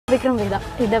Vikram Vedha.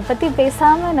 இத பத்தி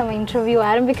பேசாம நம்ம இன்டர்வியூ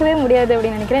ஆரம்பிக்கவே முடியாது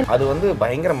அப்படி நினைக்கிறேன். அது வந்து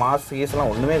பயங்கர மாஸ்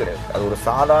சீஸ்லாம் ஒண்ணுமே கிடையாது. அது ஒரு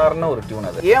சாதாரண ஒரு டியூன்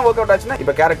அது. ஏன் வொர்க் அவுட் ஆச்சுன்னா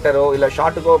இப்ப கேரக்டரோ இல்ல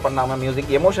ஷாட்டுக்கோ பண்ணாம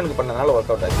மியூசிக் எமோஷனுக்கு பண்ணனால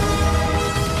வொர்க் அவுட் ஆச்சு.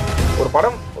 ஒரு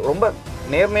படம் ரொம்ப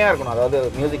நேர்மையா இருக்கணும். அதாவது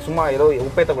மியூசிக் சும்மா ஏதோ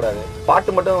உப்பேத்த கூடாது.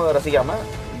 பாட்டு மட்டும் ரசிக்காம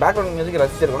பேக்ரவுண்ட் மியூசிக்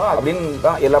ரசிச்சிருக்கணும் அப்படின்னு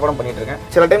தான் எல்லா படம் பண்ணிட்டு இருக்கேன்.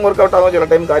 சில டைம் ஒர்க் அவுட் ஆகும், சில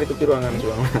டைம் காரி துப்பிடுவாங்கன்னு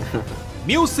சொல்லுவாங்க.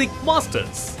 மியூசிக்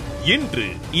மாஸ்டர்ஸ் இன்று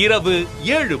இரவு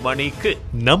 7 மணிக்கு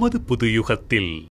நமது புது யுகத்தில்.